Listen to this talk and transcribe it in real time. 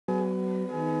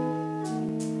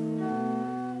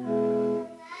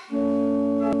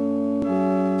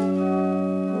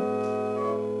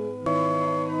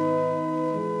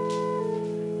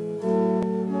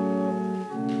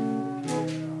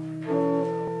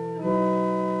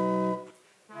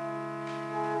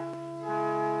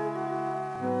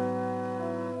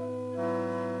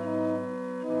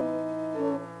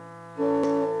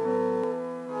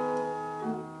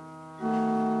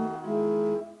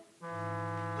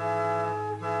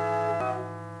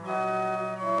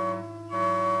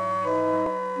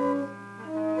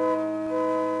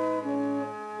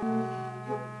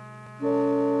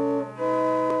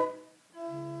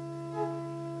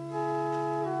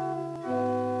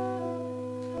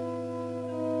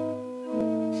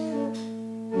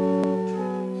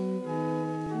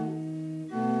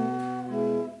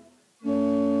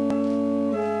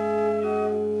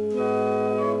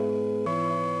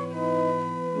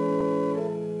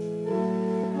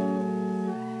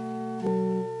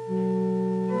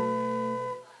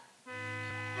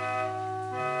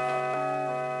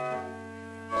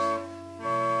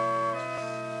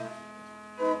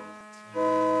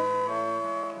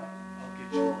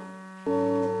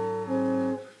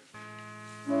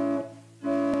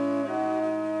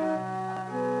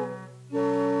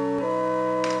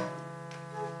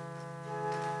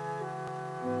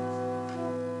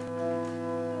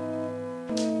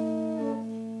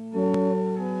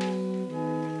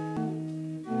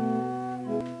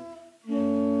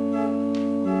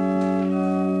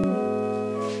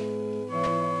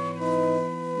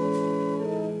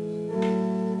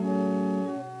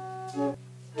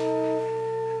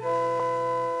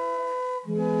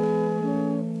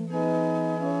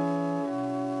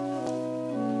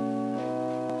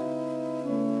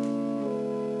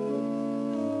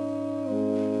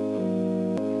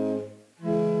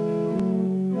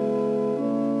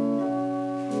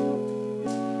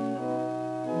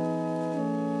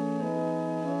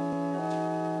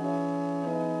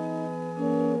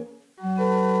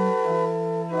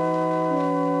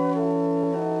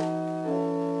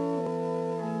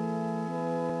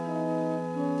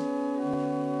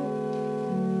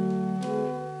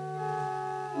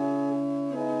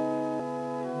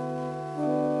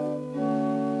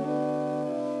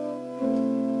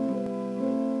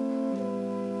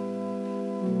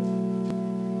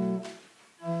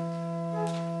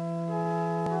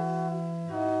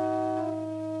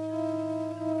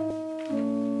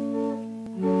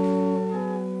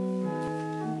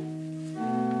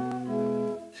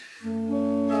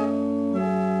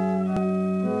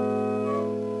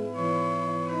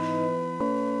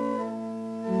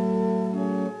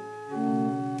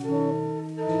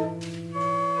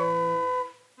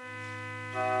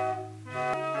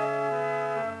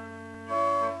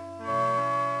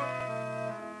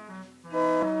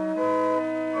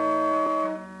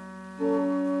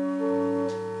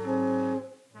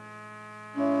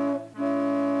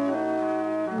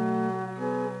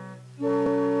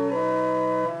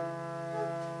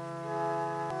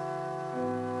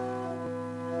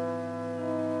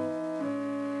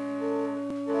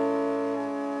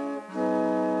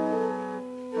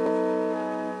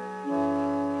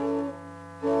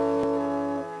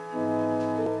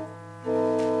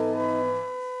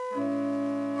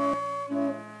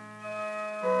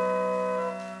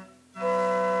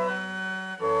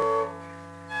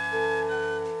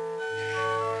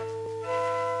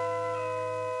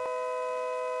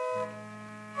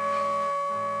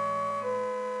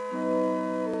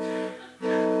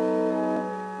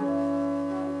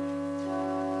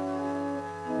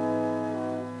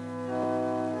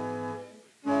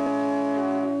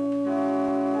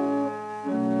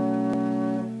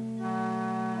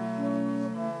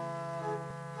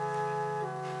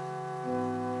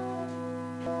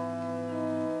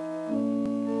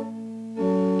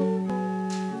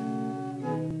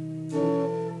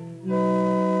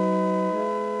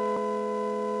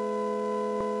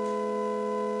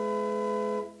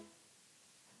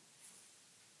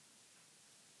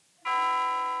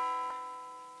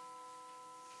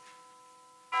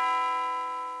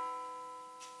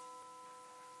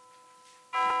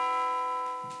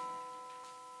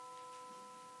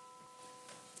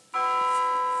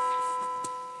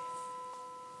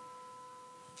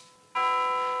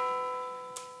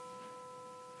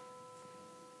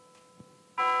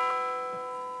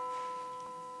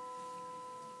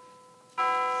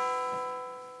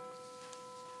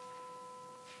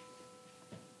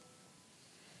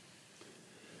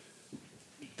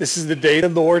This is the day the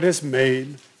Lord has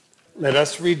made. Let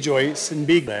us rejoice and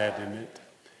be glad in it.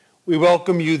 We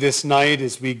welcome you this night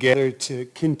as we gather to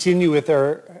continue with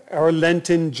our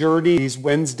Lenten journey these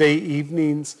Wednesday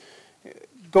evenings,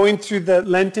 going through the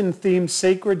Lenten theme,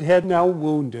 Sacred Head Now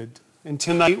Wounded. And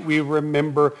tonight we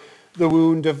remember the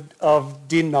wound of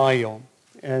denial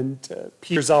and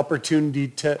Peter's opportunity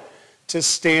to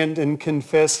stand and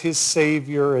confess his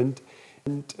Savior and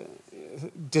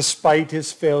despite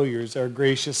his failures, our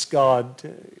gracious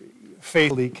God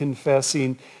faithfully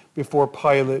confessing before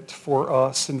Pilate for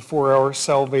us and for our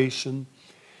salvation.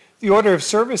 The order of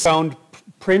service found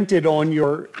printed on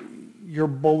your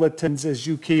bulletins as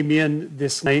you came in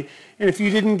this night. And if you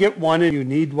didn't get one and you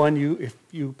need one, if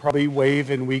you probably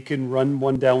wave and we can run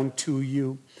one down to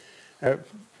you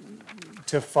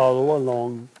to follow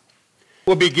along.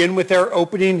 We'll begin with our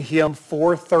opening hymn,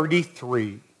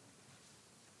 433.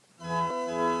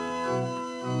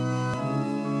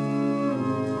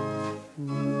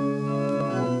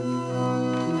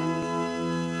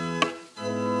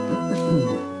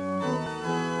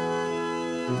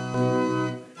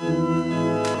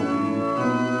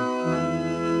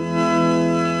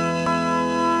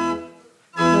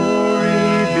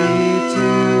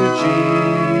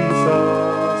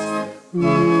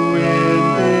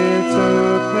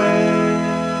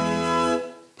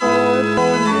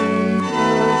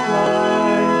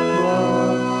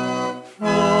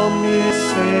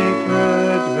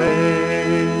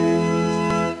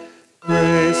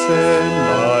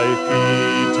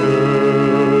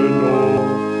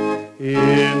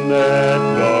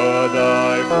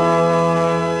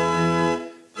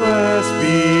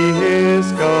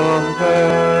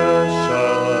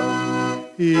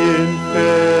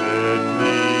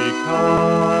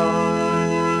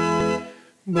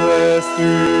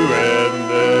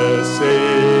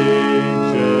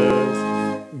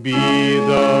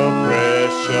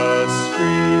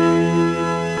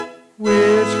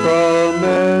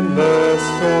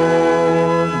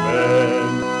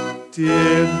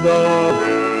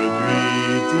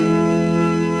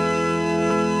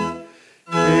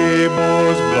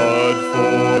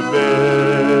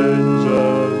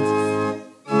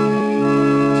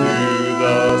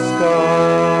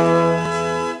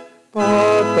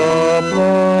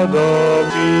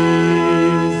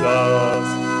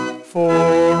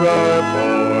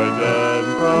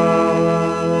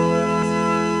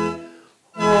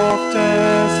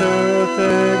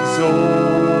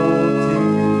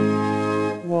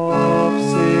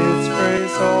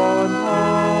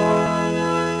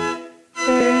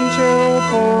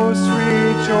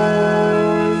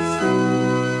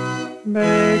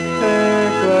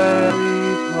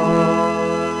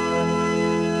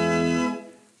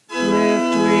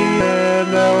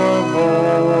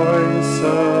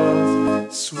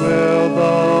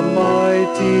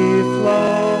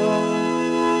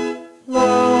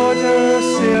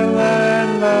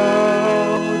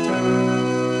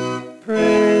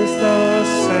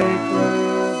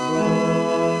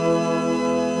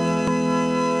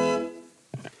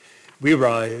 We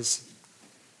rise.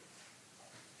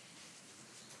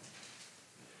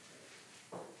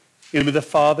 In the name of the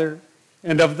Father,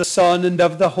 and of the Son, and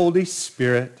of the Holy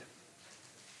Spirit.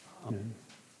 Amen.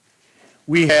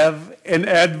 We have an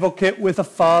advocate with the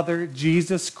Father,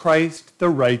 Jesus Christ, the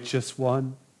righteous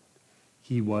one.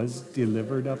 He was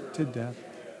delivered up to death.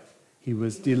 He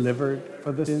was delivered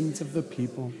for the sins of the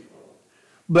people.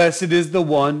 Blessed is the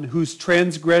one whose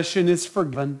transgression is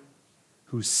forgiven,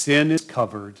 whose sin is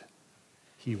covered.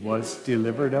 He was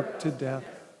delivered up to death.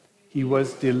 He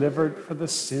was delivered for the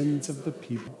sins of the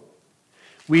people.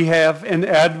 We have an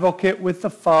advocate with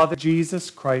the Father, Jesus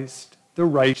Christ, the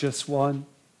righteous one.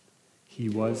 He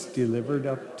was delivered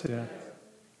up to death.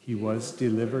 He was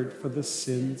delivered for the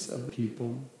sins of the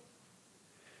people.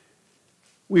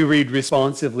 We read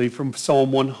responsively from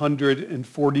Psalm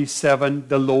 147,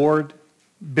 the Lord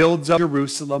builds up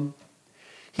Jerusalem.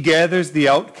 He gathers the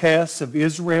outcasts of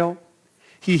Israel.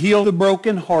 He heals the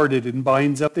brokenhearted and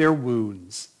binds up their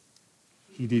wounds.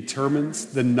 He determines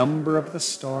the number of the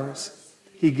stars.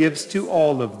 He gives to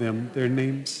all of them their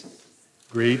names.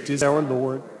 Great is our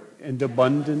Lord and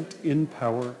abundant in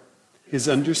power. His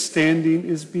understanding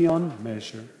is beyond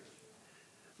measure.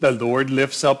 The Lord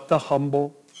lifts up the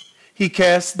humble. He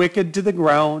casts the wicked to the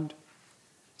ground.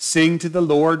 Sing to the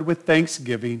Lord with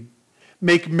thanksgiving.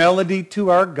 Make melody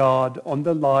to our God on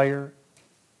the lyre.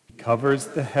 Covers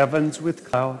the heavens with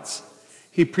clouds.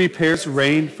 He prepares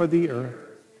rain for the earth.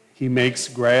 He makes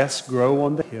grass grow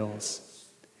on the hills.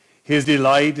 His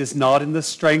delight is not in the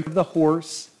strength of the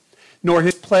horse, nor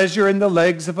his pleasure in the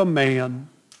legs of a man,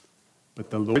 But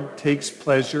the Lord takes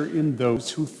pleasure in those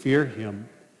who fear him,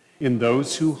 in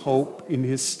those who hope in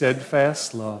his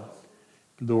steadfast love.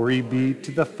 Glory be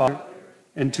to the Father,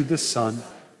 and to the Son,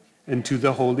 and to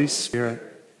the Holy Spirit,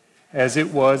 as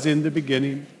it was in the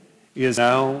beginning, is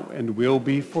now, and will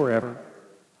be forever.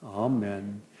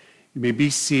 Amen. You may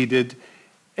be seated.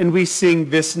 And we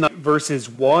sing this night verses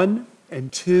 1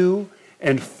 and 2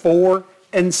 and 4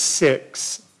 and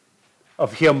 6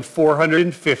 of hymn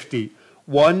 450.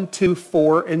 1, 2,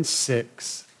 4, and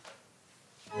 6.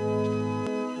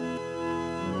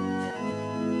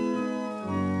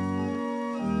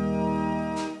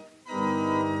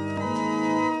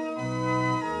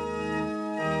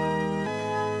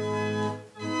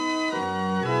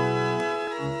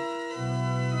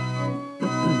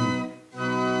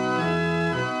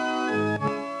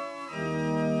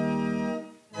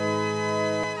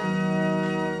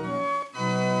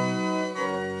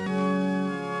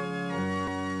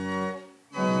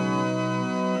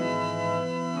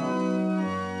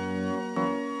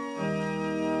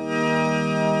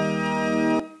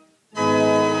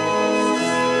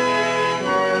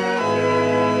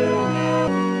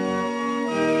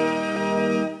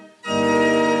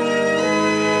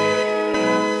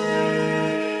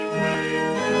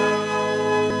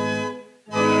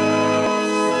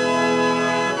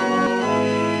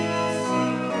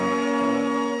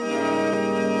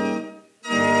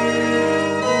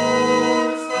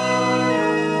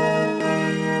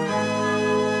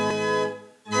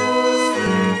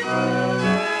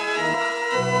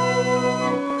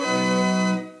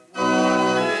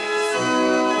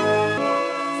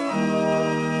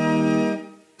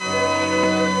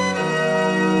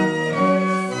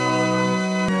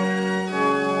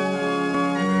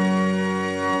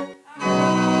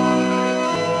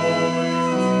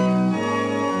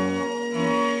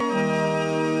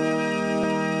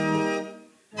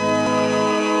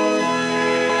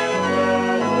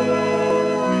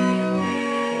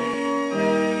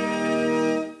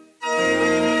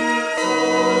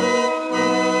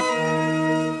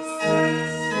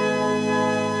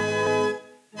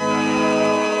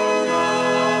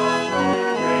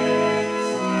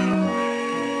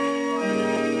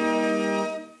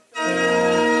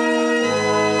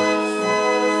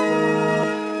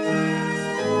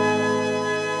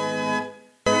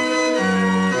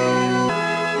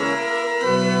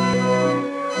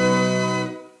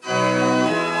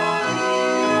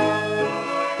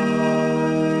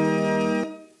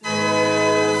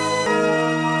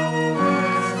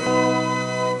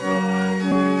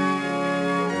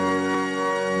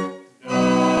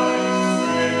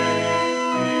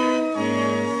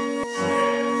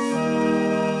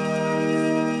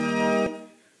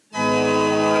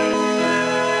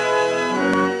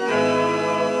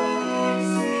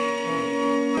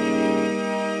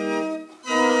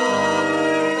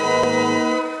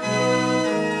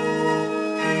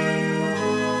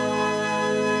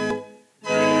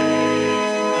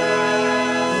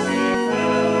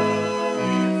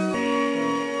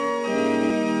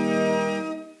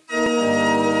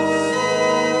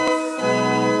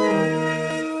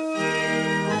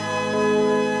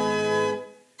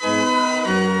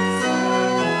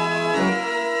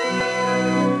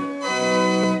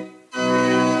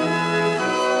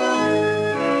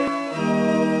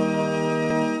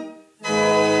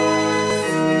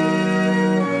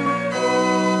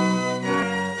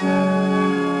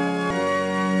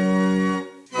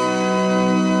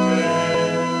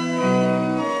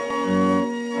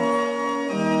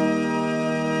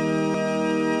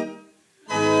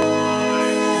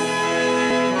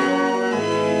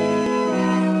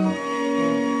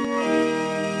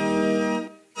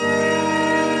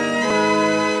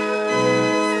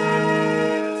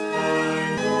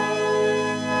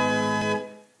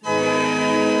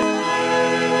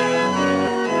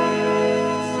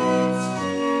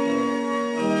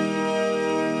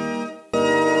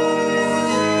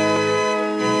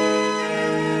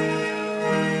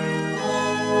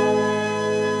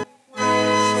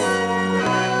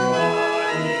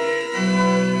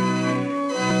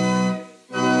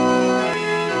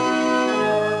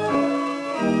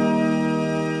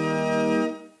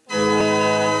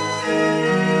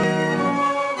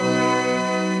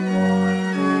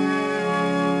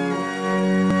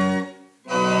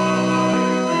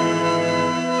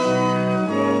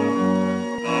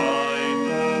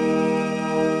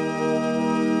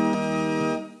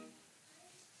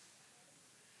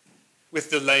 With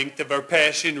the length of our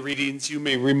Passion readings, you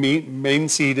may remain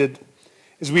seated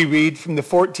as we read from the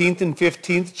 14th and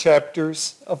 15th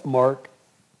chapters of Mark.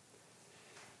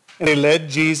 And they led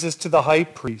Jesus to the high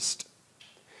priest.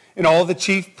 And all the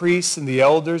chief priests and the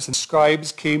elders and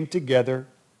scribes came together,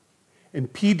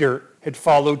 and Peter had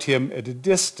followed him at a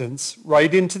distance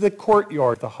right into the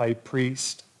courtyard of the high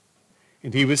priest.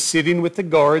 And he was sitting with the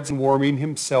guards and warming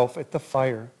himself at the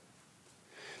fire.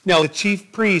 Now the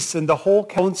chief priests and the whole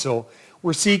council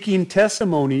were seeking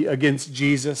testimony against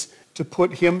Jesus to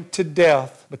put him to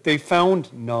death, but they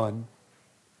found none.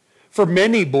 For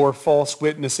many bore false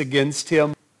witness against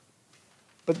him,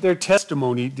 but their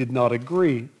testimony did not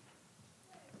agree.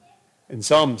 And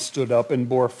some stood up and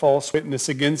bore false witness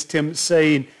against him,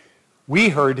 saying, "We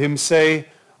heard him say,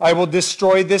 'I will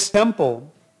destroy this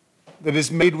temple that is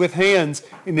made with hands,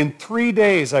 and in 3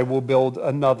 days I will build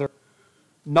another,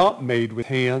 not made with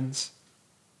hands.'"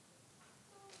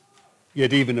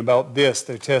 Yet even about this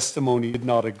their testimony did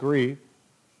not agree.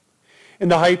 And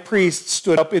the high priest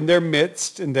stood up in their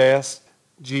midst and asked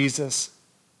Jesus,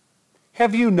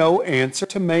 "Have you no answer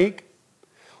to make?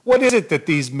 What is it that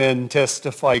these men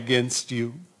testify against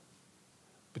you?"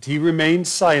 But he remained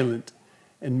silent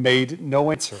and made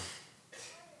no answer.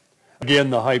 Again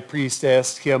the high priest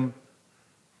asked him,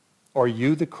 "Are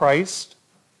you the Christ,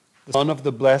 the Son of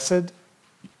the Blessed?"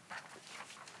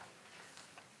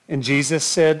 And Jesus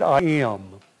said, "I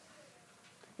am.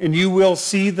 And you will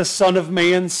see the Son of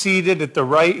Man seated at the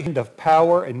right hand of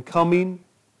power and coming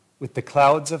with the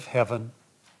clouds of heaven."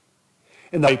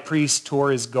 And the high priest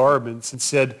tore his garments and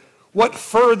said, "What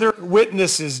further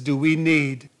witnesses do we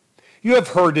need? You have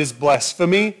heard his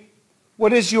blasphemy.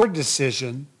 What is your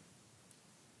decision?"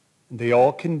 And they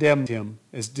all condemned him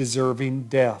as deserving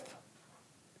death.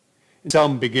 And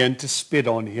some began to spit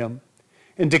on him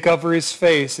and to cover his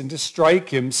face and to strike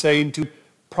him, saying to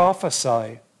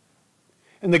prophesy.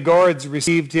 And the guards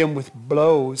received him with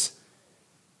blows.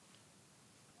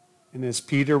 And as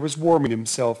Peter was warming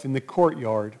himself in the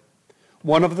courtyard,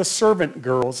 one of the servant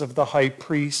girls of the high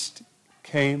priest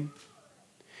came.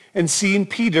 And seeing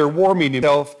Peter warming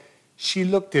himself, she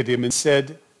looked at him and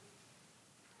said,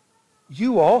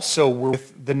 "You also were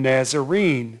with the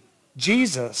Nazarene,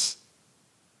 Jesus."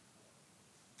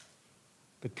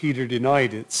 But Peter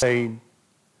denied it, saying,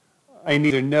 "I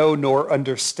neither know nor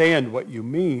understand what you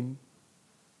mean."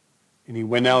 And he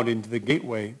went out into the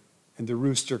gateway, and the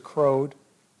rooster crowed.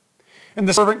 And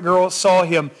the servant girl saw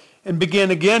him and began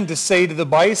again to say to the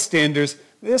bystanders,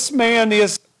 "This man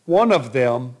is one of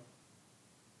them."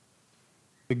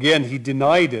 Again he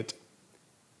denied it.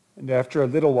 And after a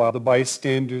little while the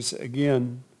bystanders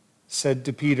again said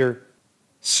to Peter,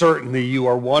 "Certainly you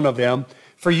are one of them,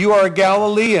 for you are a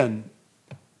Galilean."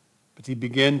 But he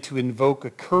began to invoke a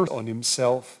curse on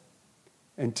himself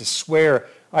and to swear,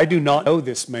 "I do not know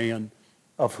this man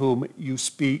of whom you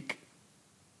speak."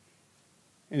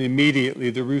 And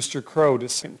immediately the rooster crowed a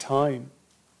second time.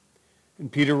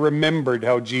 And Peter remembered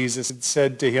how Jesus had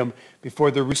said to him,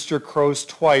 "Before the rooster crows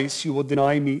twice, you will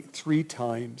deny me 3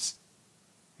 times."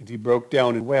 And he broke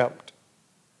down and wept.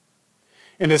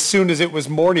 And as soon as it was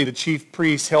morning, the chief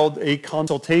priests held a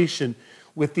consultation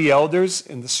with the elders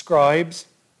and the scribes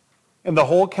and the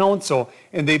whole council,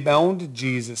 and they bound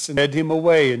Jesus and led him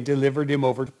away and delivered him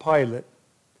over to Pilate.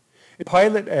 And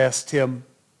Pilate asked him,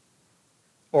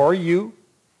 "Are you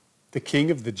the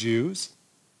king of the Jews?"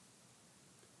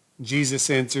 Jesus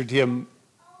answered him,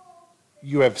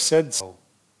 "You have said so."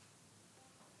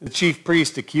 The chief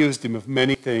priest accused him of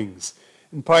many things.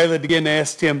 And Pilate again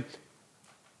asked him,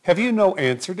 "Have you no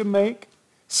answer to make?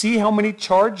 See how many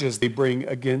charges they bring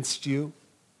against you."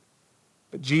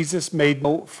 But Jesus made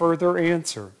no further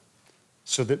answer,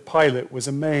 so that Pilate was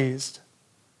amazed.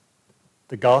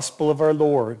 The gospel of our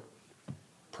Lord.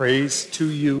 Praise to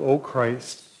you, O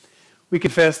Christ. We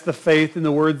confess the faith in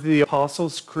the words of the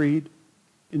Apostles' Creed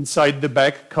inside the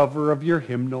back cover of your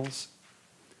hymnals.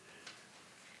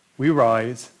 We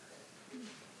rise.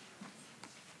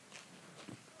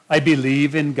 I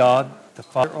believe in God, the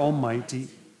Father Almighty,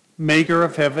 maker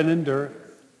of heaven and earth,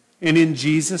 and in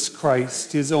Jesus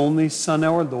Christ, his only Son,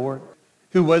 our Lord,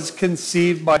 who was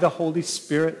conceived by the Holy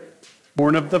Spirit,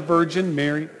 born of the Virgin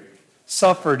Mary,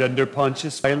 suffered under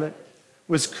Pontius Pilate,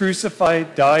 was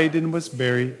crucified, died, and was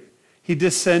buried. He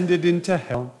descended into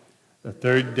hell. The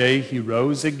 3rd day he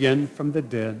rose again from the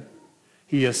dead.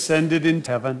 He ascended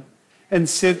into heaven and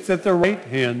sits at the right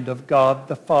hand of God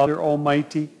the Father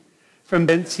Almighty. From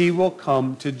thence he will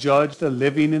come to judge the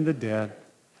living and the dead.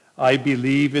 I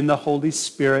believe in the Holy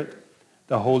Spirit,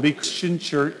 the holy Christian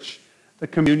Church, the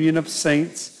communion of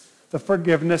saints, the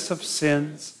forgiveness of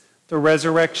sins, the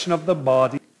resurrection of the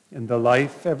body, and the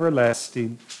life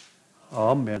everlasting.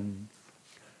 Amen.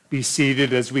 Be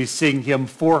seated as we sing hymn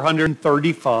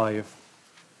 435.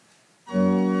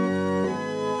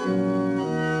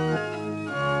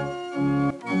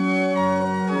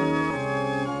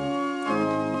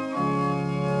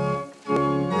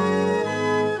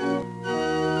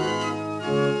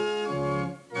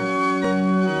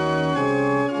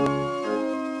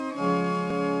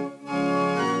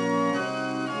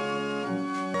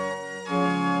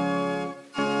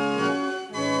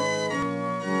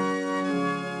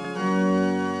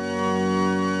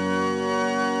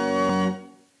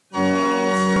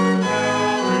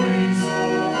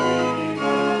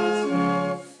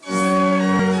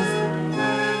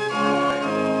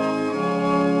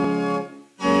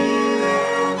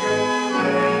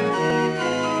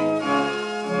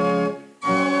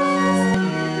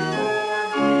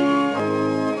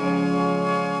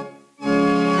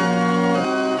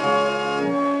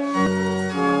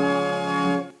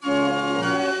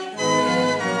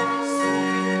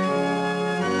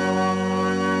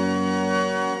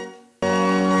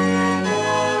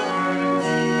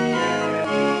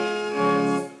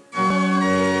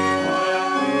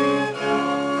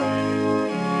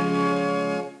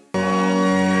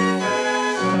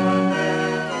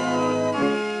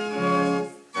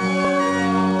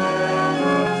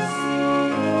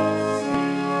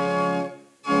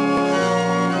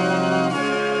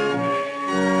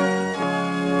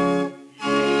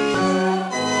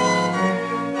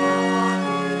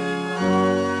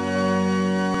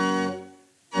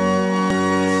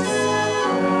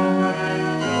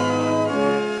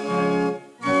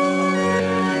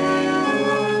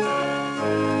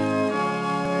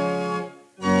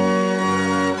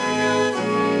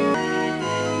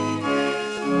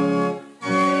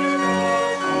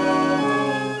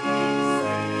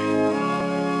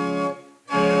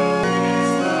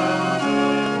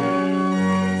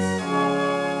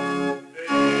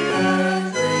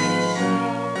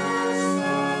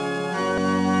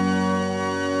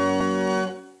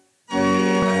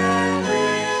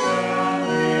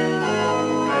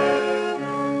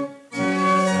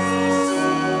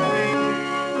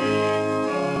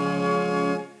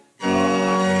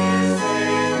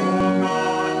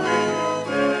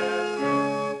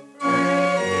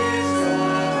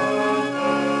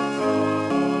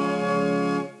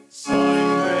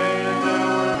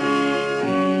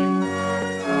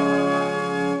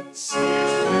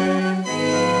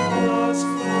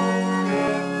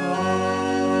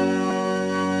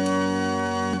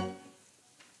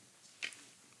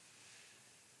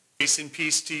 Grace and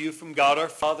peace to you from God our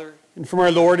Father and from our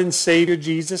Lord and Savior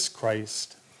Jesus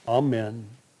Christ. Amen.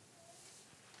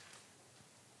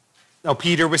 Now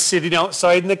Peter was sitting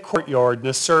outside in the courtyard, and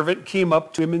a servant came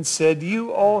up to him and said,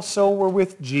 "You also were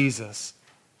with Jesus,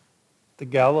 the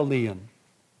Galilean."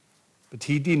 But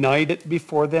he denied it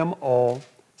before them all,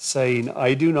 saying,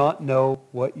 "I do not know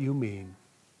what you mean."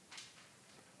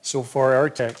 So far our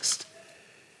text.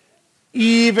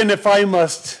 Even if I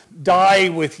must die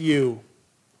with you,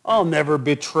 I'll never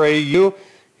betray you.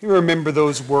 You remember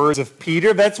those words of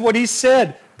Peter? That's what he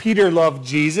said. Peter loved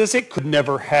Jesus. It could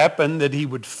never happen that he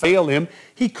would fail him.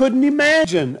 He couldn't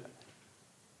imagine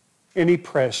any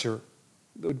pressure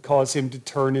that would cause him to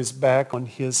turn his back on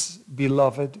his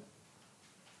beloved.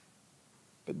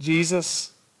 But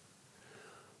Jesus,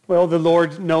 well, the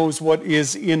Lord knows what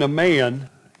is in a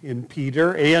man, in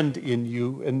Peter and in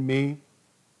you and me.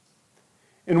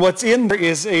 And what's in there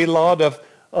is a lot of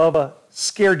a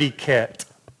scaredy cat,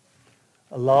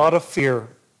 a lot of fear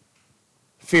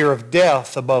of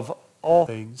death above all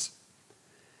things.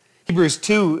 Hebrews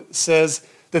 2 says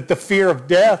that the fear of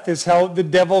death is how the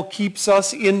devil keeps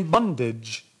us in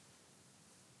bondage.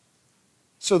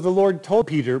 So the Lord told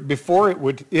Peter before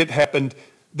it happened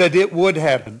that it would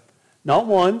happen. Not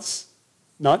once,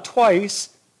 not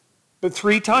twice, but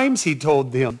 3 times he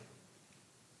told them.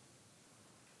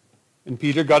 And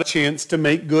Peter got a chance to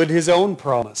make good his own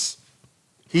promise.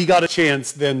 He got a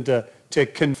chance then to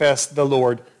confess the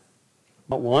Lord.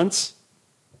 Not once,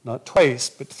 not twice,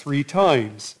 but 3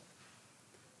 times.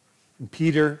 And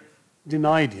Peter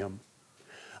denied him.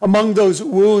 Among those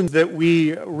wounds that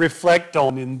we reflect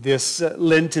on in this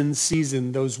Lenten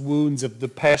season, those wounds of the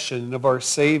passion of our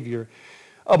Savior,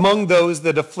 among those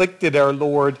that afflicted our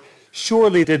Lord,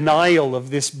 surely denial of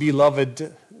this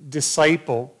beloved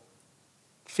disciple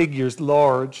figures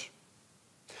large.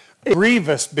 A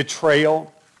grievous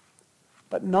betrayal,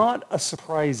 but not a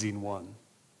surprising one.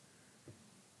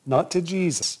 Not to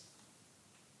Jesus.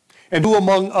 And who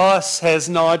among us has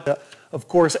not, of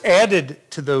course, added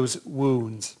to those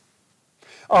wounds?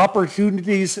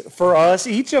 Opportunities for us,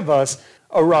 each of us,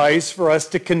 arise for us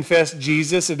to confess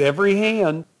Jesus at every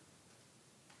hand.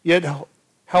 Yet,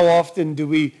 how often do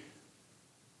we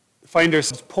find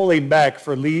ourselves pulling back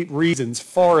for reasons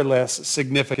far less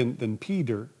significant than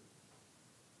Peter?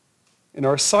 And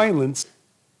our silence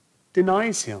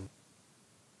denies him.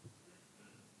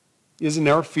 Isn't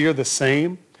our fear the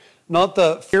same? Not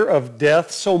the fear of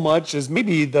death so much as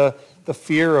maybe the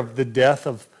fear of the death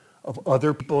of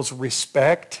other people's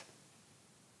respect.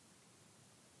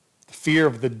 The fear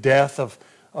of the death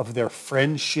of their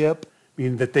friendship,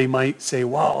 meaning that they might say,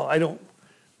 "Well, I don't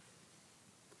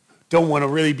want to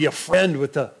really be a friend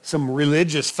with some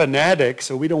religious fanatic,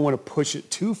 so we don't want to push it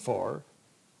too far."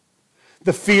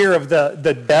 The fear of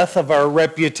the death of our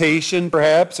reputation,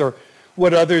 perhaps, or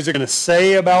what others are going to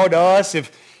say about us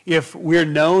if we're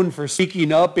known for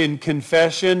speaking up in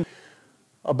confession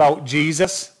about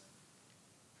Jesus.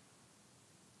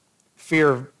 Fear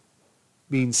of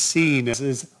being seen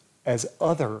as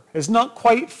other, as not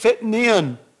quite fitting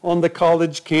in on the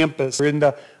college campus or in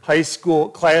the high school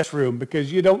classroom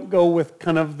because you don't go with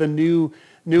kind of the new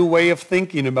way of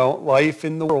thinking about life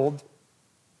in the world.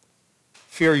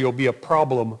 Fear you'll be a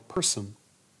problem person.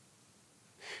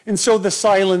 And so the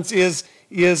silence is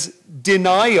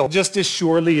denial, just as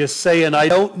surely as saying, "I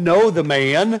don't know the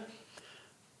man."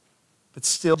 But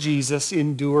still Jesus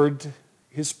endured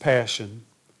his passion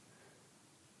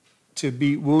to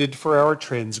be wounded for our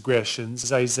transgressions,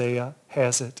 as Isaiah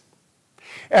has it.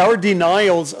 Our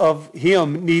denials of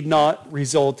him need not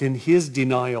result in his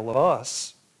denial of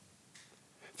us.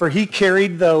 For he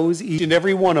carried those, each and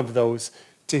every one of those,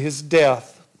 to his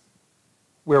death.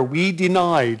 Where we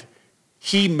denied,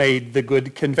 he made the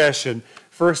good confession,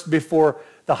 first before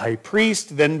the high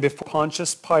priest, then before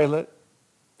Pontius Pilate.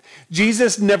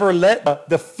 Jesus never let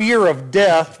the fear of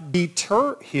death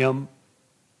deter him.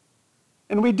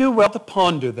 And we do well to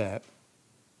ponder that.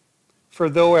 For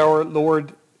though our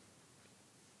Lord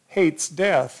hates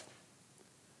death,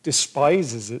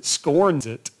 despises it, scorns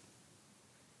it,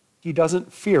 he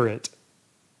doesn't fear it.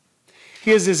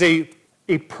 His is a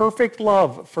perfect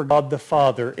love for God the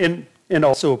Father, and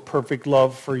also a perfect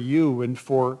love for you and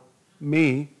for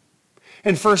me.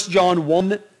 And 1 John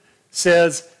 1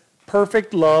 says,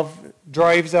 perfect love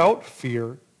drives out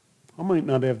fear. I might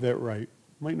not have that right.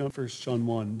 Might not 1 John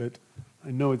 1, but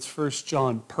I know it's 1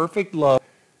 John. Perfect love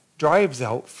drives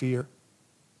out fear.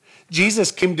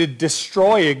 Jesus came to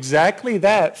destroy exactly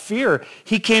that, fear.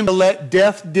 He came to let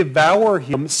death devour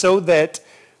him so that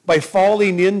by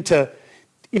falling into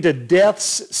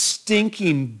death's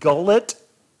stinking gullet,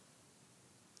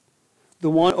 the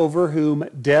one over whom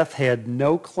death had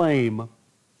no claim,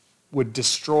 would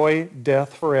destroy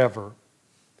death forever.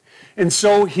 And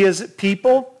so his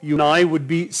people, you and I, would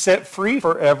be set free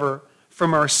forever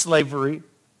from our slavery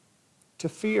to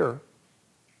fear.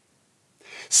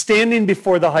 Standing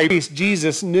before the high priest,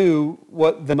 Jesus knew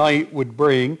what the night would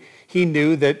bring. He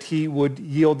knew that he would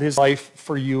yield his life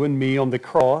for you and me on the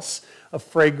cross, a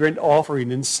fragrant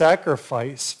offering and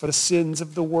sacrifice for the sins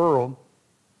of the world.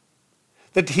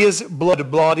 That his blood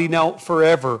blotting out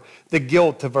forever the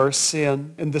guilt of our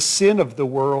sin and the sin of the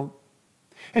world.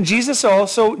 And Jesus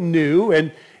also knew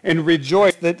and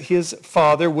rejoiced that his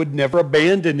Father would never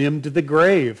abandon him to the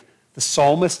grave. The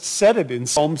psalmist said it in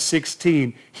Psalm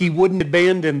 16. He wouldn't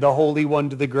abandon the Holy One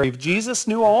to the grave. Jesus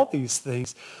knew all these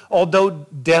things. Although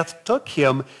death took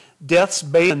him, death's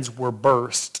bands were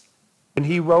burst, and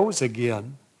he rose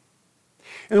again.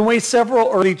 And the way several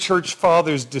early church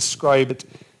fathers describe it,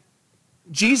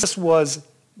 Jesus was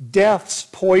death's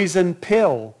poison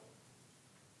pill.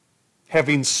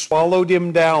 Having swallowed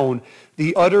him down,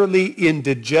 the utterly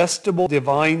indigestible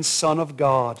divine Son of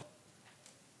God.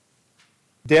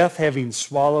 Death having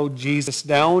swallowed Jesus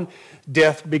down,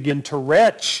 death began to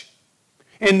retch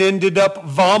and ended up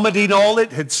vomiting all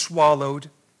it had swallowed.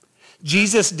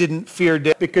 Jesus didn't fear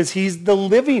death because he's the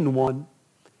living one.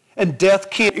 And death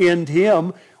can't end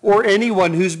him or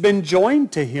anyone who's been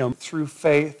joined to him through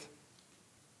faith.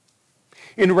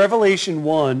 In Revelation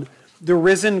 1, the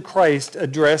risen Christ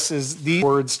addresses these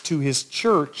words to his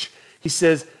church. He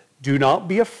says, "Do not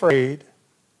be afraid.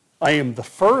 I am the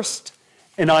first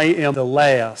and I am the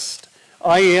last.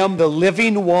 I am the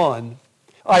living one.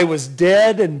 I was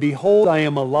dead, and behold, I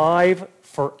am alive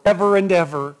forever and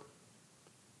ever.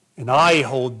 And I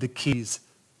hold the keys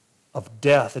of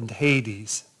death and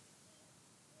Hades."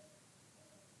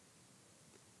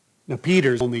 Now,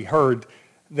 Peter's only heard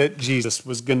that Jesus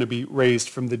was going to be raised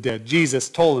from the dead. Jesus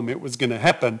told him it was going to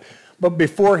happen. But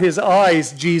before his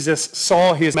eyes, Jesus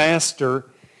saw his master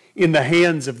in the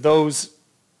hands of those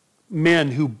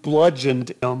men who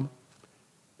bludgeoned him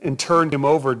and turned him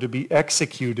over to be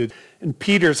executed. And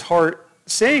Peter's heart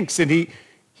sinks, and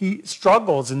he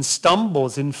struggles and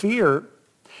stumbles in fear.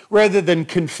 Rather than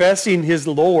confessing his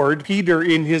Lord, Peter,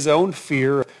 in his own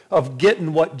fear of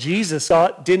getting what Jesus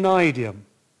thought, denied him.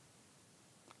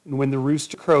 And when the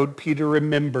rooster crowed, Peter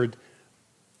remembered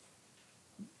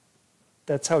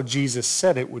that's how Jesus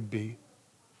said it would be.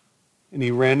 And he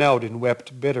ran out and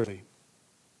wept bitterly.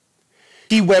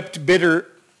 He wept bitter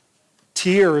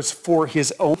tears for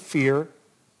his own fear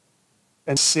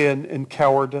and sin and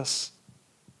cowardice.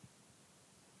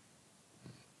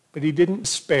 But he didn't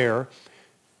despair.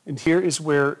 And here is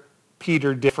where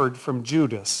Peter differed from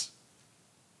Judas.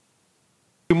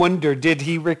 I wonder, did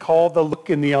he recall the look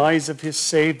in the eyes of his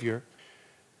Savior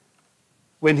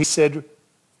when he said,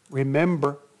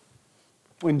 "Remember"?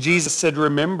 When Jesus said,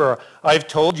 "Remember, I've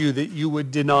told you that you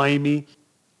would deny me,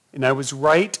 and I was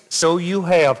right, so you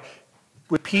have."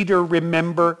 Would Peter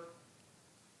remember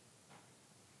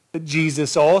that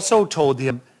Jesus also told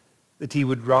him that he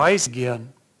would rise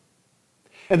again,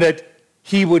 and that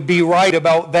he would be right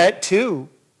about that too?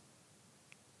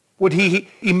 Would he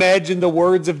imagine the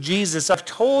words of Jesus? "I've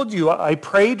told you, I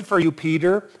prayed for you,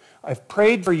 Peter. I've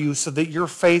prayed for you so that your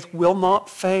faith will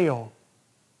not fail."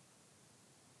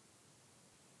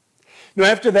 Now,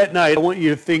 after that night, I want you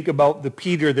to think about the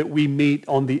Peter that we meet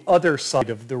on the other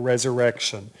side of the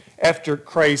resurrection. After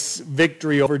Christ's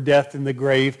victory over death in the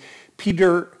grave,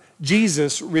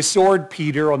 Jesus restored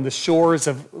Peter on the shores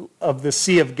of the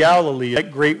Sea of Galilee,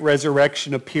 that great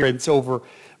resurrection appearance over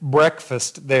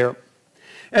breakfast there.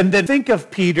 And then think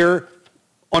of Peter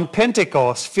on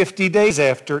Pentecost, 50 days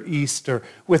after Easter,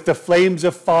 with the flames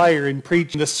of fire and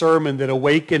preaching the sermon that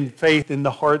awakened faith in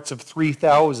the hearts of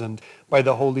 3,000 by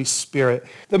the Holy Spirit.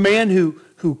 The man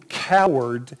who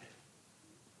cowered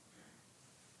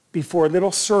before a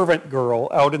little servant girl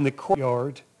out in the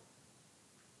courtyard,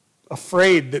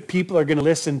 afraid that people are going to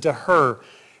listen to her.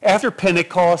 After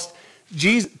Pentecost,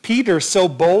 Peter so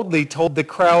boldly told the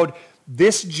crowd,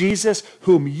 "This Jesus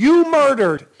whom you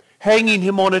murdered, hanging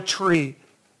him on a tree,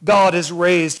 God has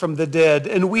raised from the dead,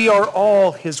 and we are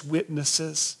all his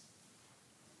witnesses."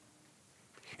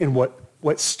 And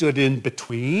what stood in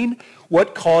between?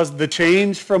 What caused the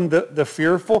change from the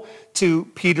fearful to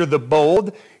Peter the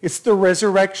bold? It's the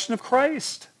resurrection of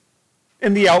Christ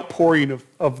and the outpouring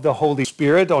of the Holy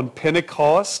Spirit on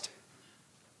Pentecost.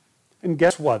 And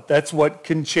guess what? That's what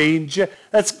can change you.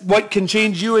 That's what can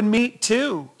change you and me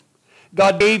too.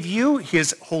 God gave you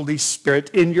his Holy Spirit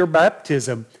in your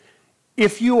baptism.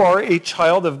 If you are a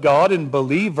child of God and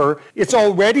believer, it's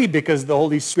already because the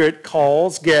Holy Spirit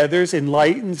calls, gathers,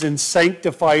 enlightens, and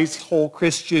sanctifies the whole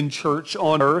Christian church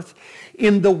on earth.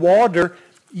 In the water,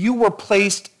 you were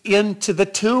placed into the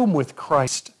tomb with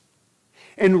Christ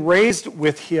and raised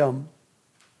with him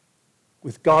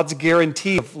with God's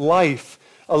guarantee of life,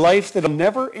 a life that will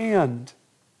never end.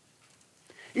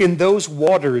 In those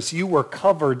waters, you were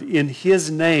covered in his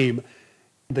name.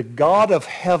 The God of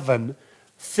heaven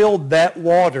filled that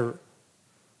water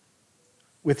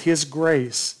with his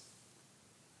grace.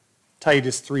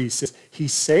 Titus 3 says, he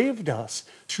saved us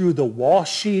through the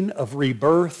washing of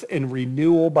rebirth and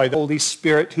renewal by the Holy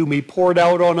Spirit, whom he poured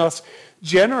out on us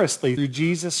generously through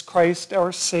Jesus Christ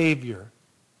our Savior.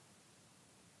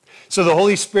 So the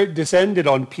Holy Spirit descended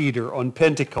on Peter on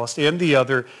Pentecost and the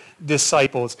other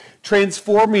disciples,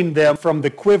 transforming them from the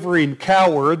quivering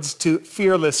cowards to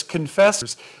fearless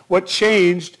confessors. What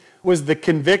changed was the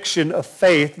conviction of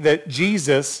faith that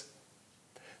Jesus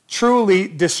truly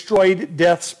destroyed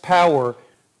death's power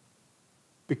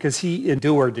because he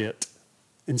endured it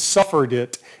and suffered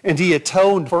it, and he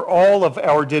atoned for all of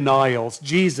our denials.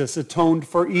 Jesus atoned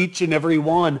for each and every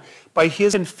one by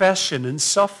his confession and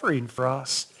suffering for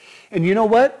us. And you know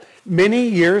what? Many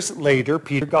years later,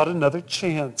 Peter got another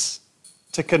chance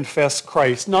to confess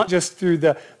Christ, not just through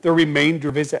the remainder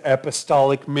of his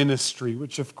apostolic ministry,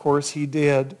 which of course he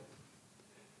did.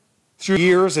 Through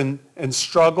years and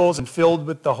struggles and filled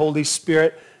with the Holy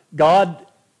Spirit, God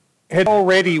had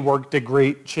already worked a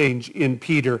great change in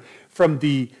Peter from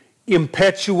the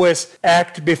impetuous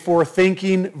act before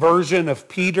thinking version of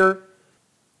Peter.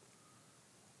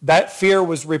 That fear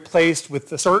was replaced with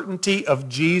the certainty of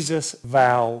Jesus'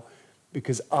 vow,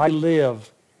 because I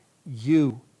live,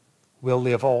 you will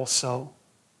live also.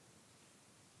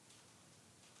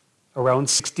 Around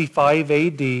 65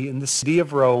 AD in the city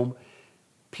of Rome,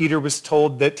 Peter was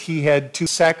told that he had to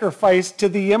sacrifice to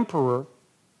the emperor,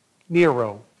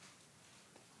 Nero,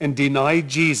 and deny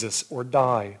Jesus or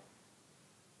die.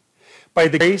 By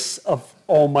the grace of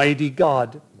Almighty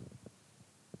God,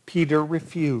 Peter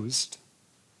refused.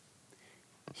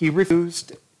 He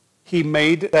refused. He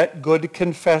made that good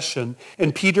confession,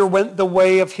 and Peter went the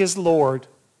way of his Lord.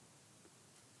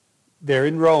 There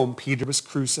in Rome, Peter was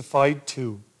crucified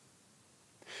too.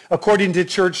 According to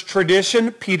church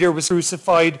tradition, Peter was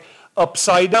crucified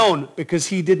upside down because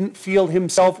he didn't feel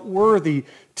himself worthy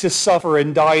to suffer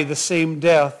and die the same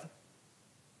death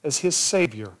as his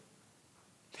Savior.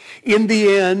 In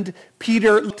the end,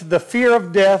 Peter looked the fear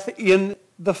of death in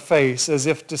the face, as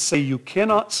if to say, you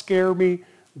cannot scare me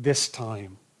this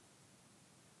time.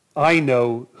 I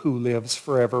know who lives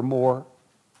forevermore.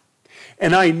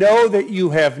 And I know that you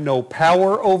have no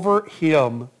power over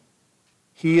him.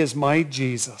 He is my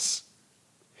Jesus.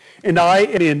 And I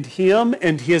am in him,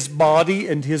 and his body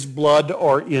and his blood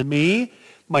are in me.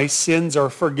 My sins are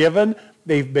forgiven.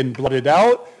 They've been blotted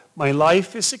out. My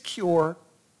life is secure.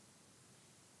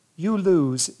 You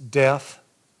lose, death.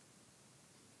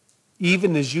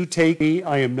 Even as you take me,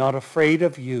 I am not afraid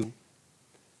of you.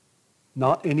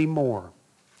 Not anymore.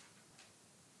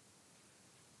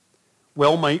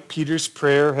 Well, might Peter's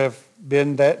prayer have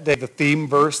been that day the theme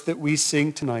verse that we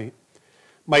sing tonight.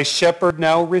 My shepherd,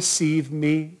 now receive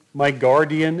me. My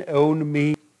guardian, own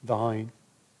me, thine.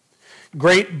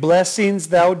 Great blessings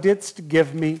thou didst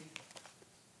give me,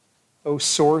 O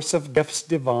source of gifts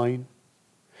divine.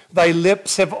 Thy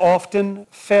lips have often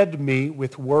fed me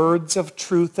with words of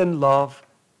truth and love.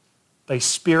 Thy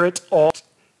Spirit oft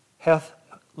hath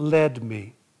led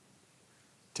me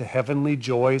to heavenly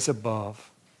joys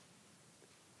above.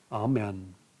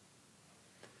 Amen.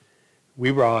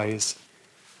 We rise.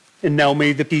 And now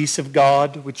may the peace of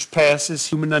God, which passes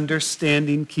human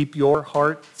understanding, keep your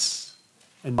hearts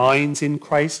and minds in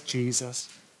Christ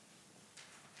Jesus.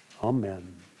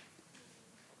 Amen.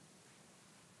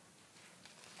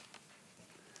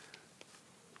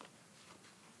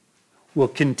 We'll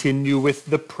continue with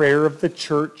the prayer of the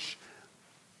church.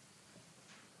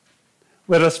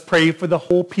 Let us pray for the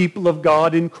whole people of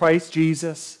God in Christ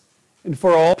Jesus and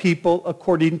for all people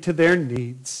according to their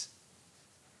needs.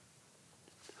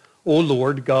 O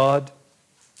Lord God,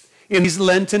 in these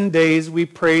Lenten days we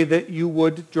pray that you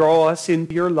would draw us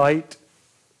into your light,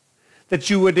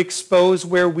 that you would expose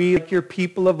where we, like your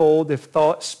people of old, have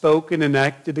thought, spoken, and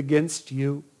acted against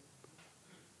you,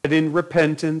 that in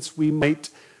repentance we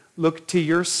might look to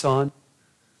your Son,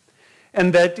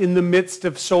 and that in the midst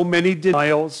of so many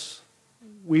denials,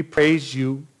 we praise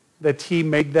you that he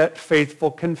made that faithful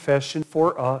confession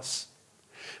for us.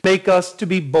 Make us to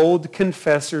be bold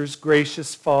confessors,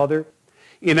 gracious Father,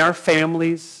 in our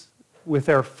families, with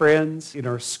our friends, in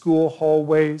our school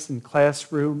hallways and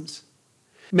classrooms.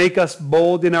 Make us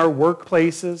bold in our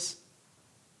workplaces.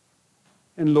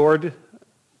 And Lord,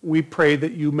 we pray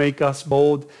that you make us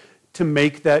bold to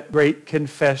make that great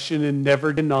confession and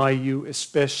never deny you,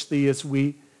 especially as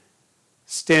we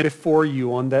stand before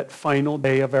you on that final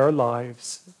day of our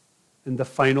lives and the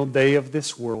final day of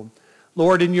this world.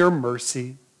 Lord, in your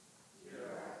mercy,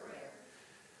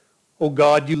 O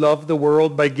God, you love the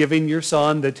world by giving your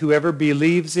Son, that whoever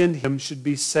believes in him should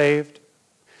be saved.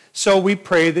 So we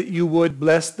pray that you would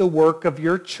bless the work of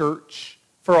your church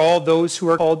for all those who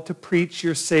are called to preach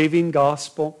your saving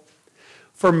gospel.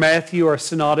 For Matthew, our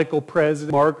synodical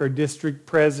president, Mark, our district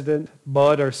president,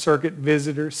 Bud, our circuit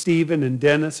visitor, Stephen and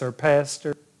Dennis, our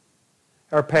pastors,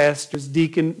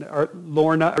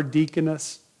 Lorna, our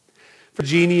deaconess. For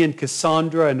Jeannie and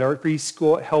Cassandra and our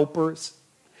preschool helpers,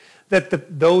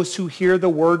 that those who hear the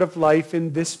word of life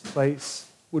in this place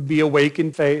would be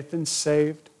awakened faith and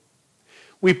saved.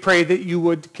 We pray that you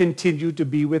would continue to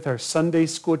be with our Sunday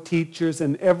school teachers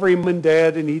and every mom and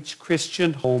dad in each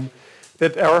Christian home,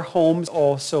 that our homes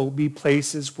also be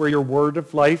places where your word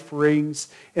of life rings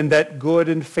and that good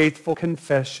and faithful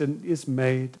confession is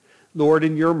made. Lord,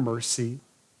 in your mercy.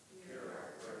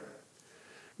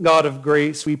 God of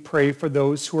grace, we pray for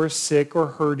those who are sick or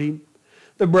hurting,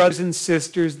 the brothers and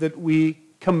sisters that we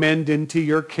commend into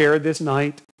your care this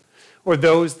night, or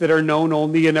those that are known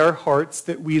only in our hearts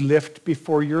that we lift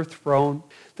before your throne,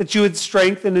 that you would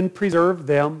strengthen and preserve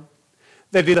them,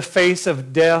 that in the face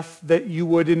of death, that you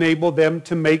would enable them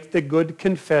to make the good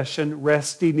confession,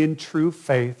 resting in true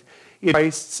faith in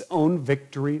Christ's own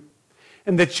victory,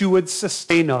 and that you would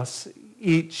sustain us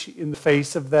each in the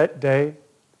face of that day.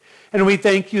 And we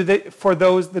thank you that for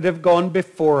those that have gone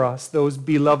before us, those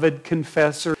beloved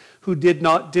confessors who did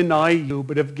not deny you,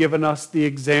 but have given us the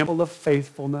example of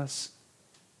faithfulness,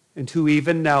 and who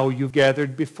even now you've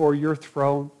gathered before your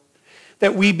throne,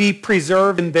 that we be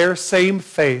preserved in their same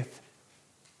faith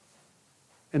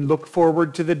and look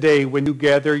forward to the day when you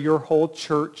gather your whole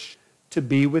church to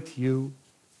be with you.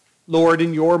 Lord,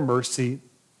 in your mercy.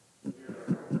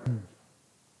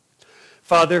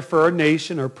 Father, for our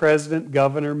nation, our president,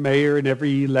 governor, mayor, and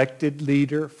every elected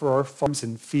leader, for our farms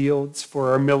and fields,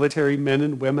 for our military men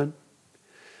and women,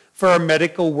 for our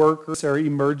medical workers, our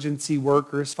emergency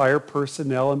workers, fire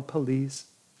personnel, and police.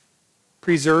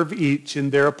 Preserve each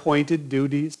in their appointed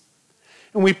duties.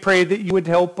 And we pray that you would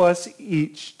help us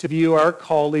each to view our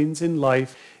callings in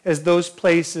life as those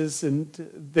places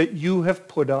that you have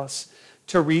put us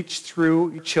to reach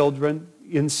through children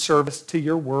in service to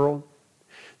your world.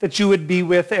 That you would be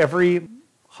with every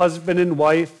husband and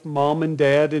wife, mom and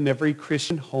dad in every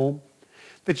Christian home.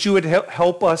 That you would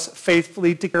help us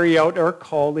faithfully to carry out our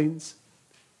callings.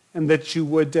 And that you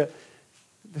would,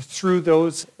 through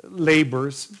those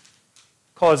labors,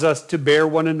 cause us to bear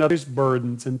one another's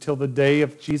burdens until the day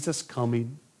of Jesus'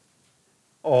 coming.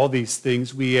 All these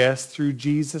things we ask through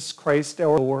Jesus Christ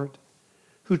our Lord,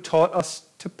 who taught us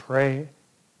to pray.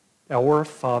 Our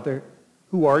Father,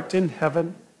 who art in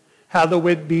heaven,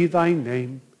 hallowed be thy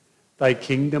name. Thy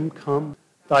kingdom come,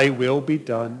 thy will be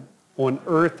done, on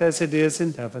earth as it is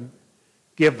in heaven.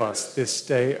 Give us this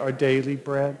day our daily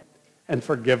bread, and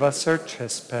forgive us our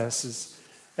trespasses,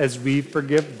 as we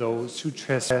forgive those who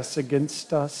trespass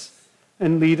against us.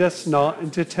 And lead us not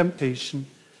into temptation,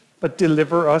 but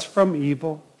deliver us from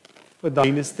evil. For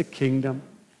thine is the kingdom,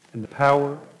 and the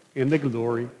power, and the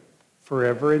glory,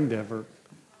 forever and ever.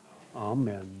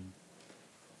 Amen.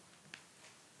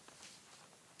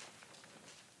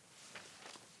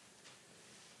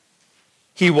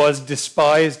 He was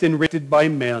despised and rejected by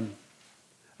men,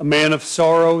 a man of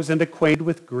sorrows and acquainted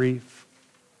with grief.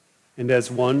 And as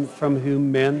one from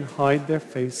whom men hide their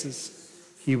faces,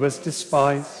 he was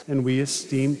despised, and we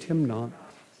esteemed him not.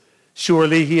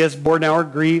 Surely he has borne our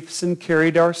griefs and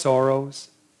carried our sorrows.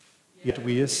 Yet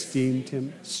we esteemed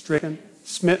him stricken,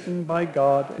 smitten by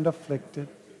God, and afflicted.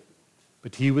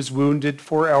 But he was wounded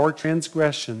for our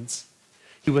transgressions.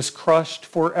 He was crushed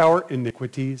for our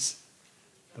iniquities.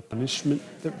 The punishment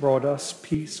that brought us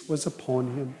peace was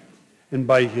upon him, and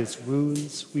by his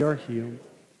wounds we are healed.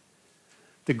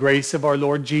 The grace of our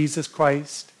Lord Jesus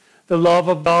Christ, the love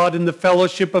of God, and the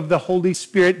fellowship of the Holy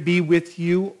Spirit be with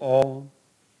you all.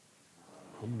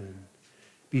 Amen.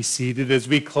 Be seated as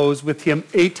we close with hymn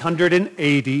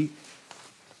 880.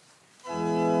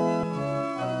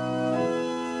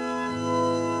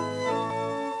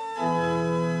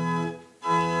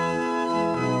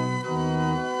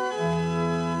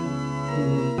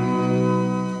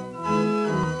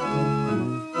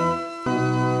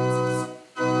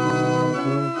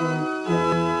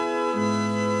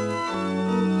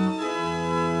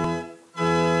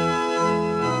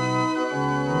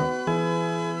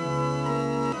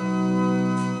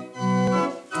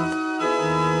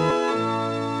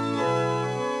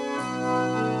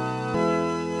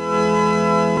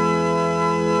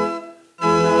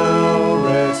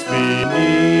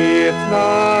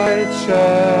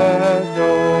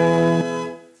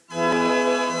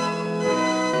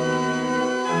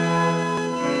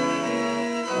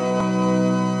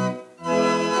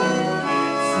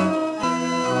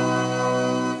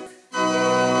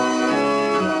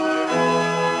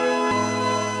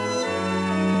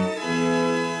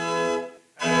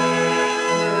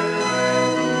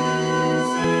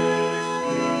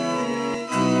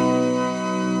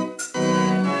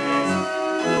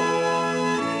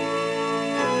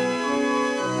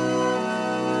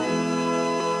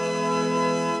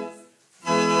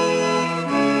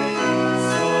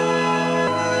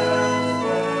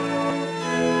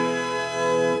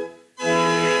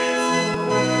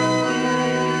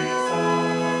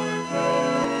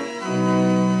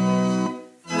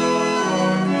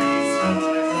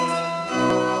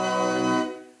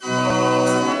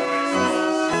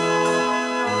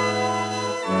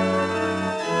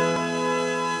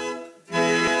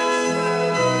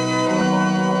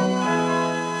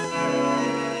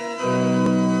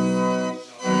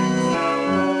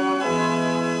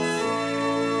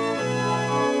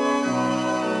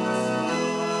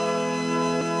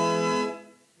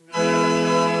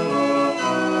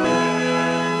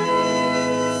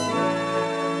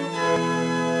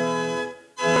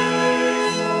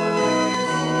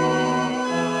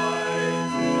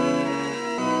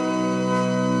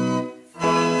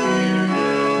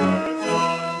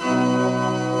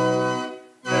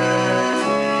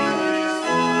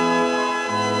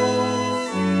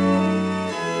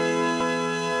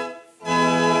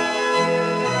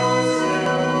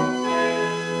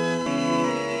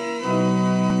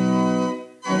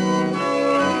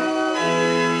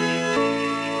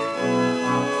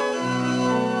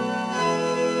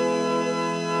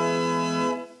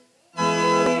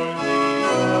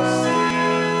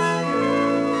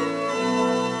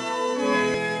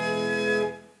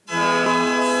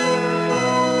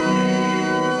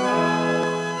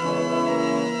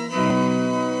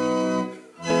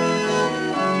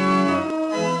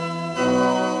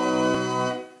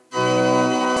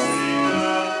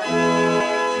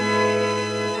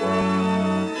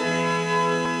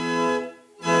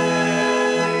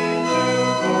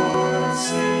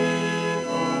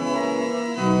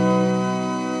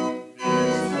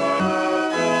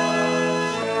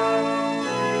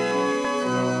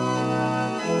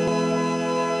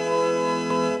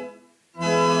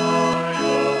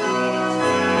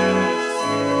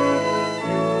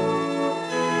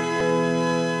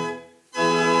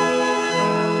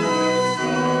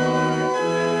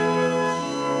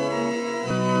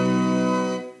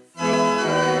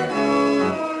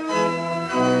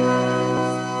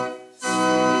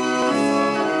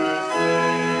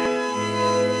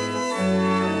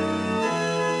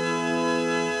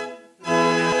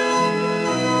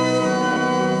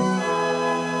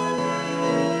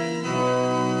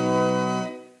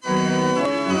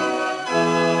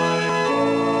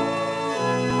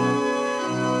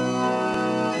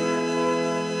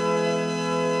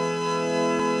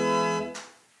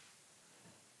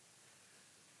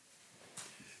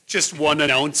 Just one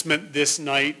announcement this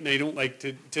night, and I don't like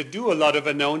to do a lot of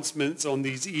announcements on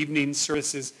these evening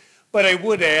services, but I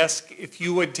would ask if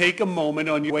you would take a moment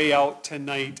on your way out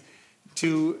tonight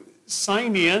to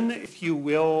sign in, if you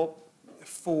will,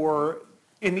 for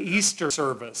an Easter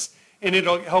service. And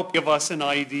it'll help give us an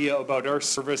idea about our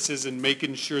services and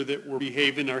making sure that we're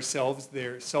behaving ourselves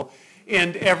there. So,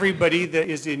 and everybody that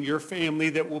is in your family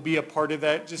that will be a part of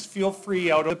that, just feel free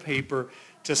out of the paper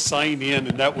to sign in,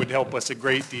 and that would help us a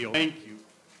great deal. Thank you.